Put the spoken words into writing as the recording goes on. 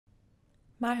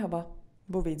Merhaba,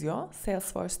 bu video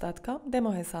Salesforce.com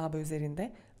demo hesabı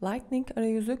üzerinde Lightning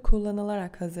arayüzü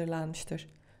kullanılarak hazırlanmıştır.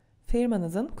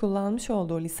 Firmanızın kullanmış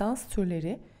olduğu lisans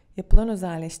türleri, yapılan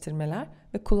özelleştirmeler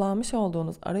ve kullanmış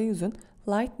olduğunuz arayüzün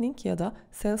Lightning ya da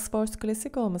Salesforce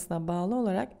Classic olmasına bağlı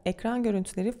olarak ekran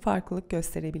görüntüleri farklılık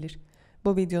gösterebilir.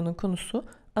 Bu videonun konusu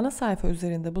ana sayfa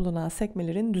üzerinde bulunan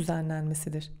sekmelerin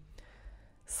düzenlenmesidir.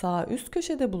 Sağ üst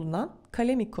köşede bulunan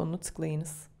kalem ikonunu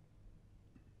tıklayınız.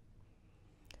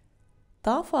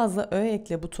 Daha fazla öğe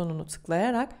ekle butonunu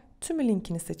tıklayarak tümü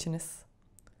linkini seçiniz.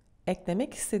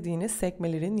 Eklemek istediğiniz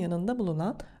sekmelerin yanında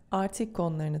bulunan artı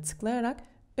ikonlarını tıklayarak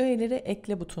öğeleri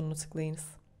ekle butonunu tıklayınız.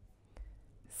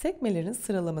 Sekmelerin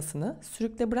sıralamasını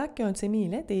sürükle bırak yöntemi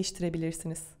ile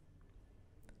değiştirebilirsiniz.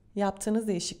 Yaptığınız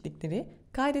değişiklikleri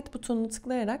kaydet butonunu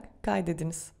tıklayarak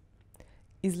kaydediniz.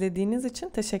 İzlediğiniz için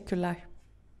teşekkürler.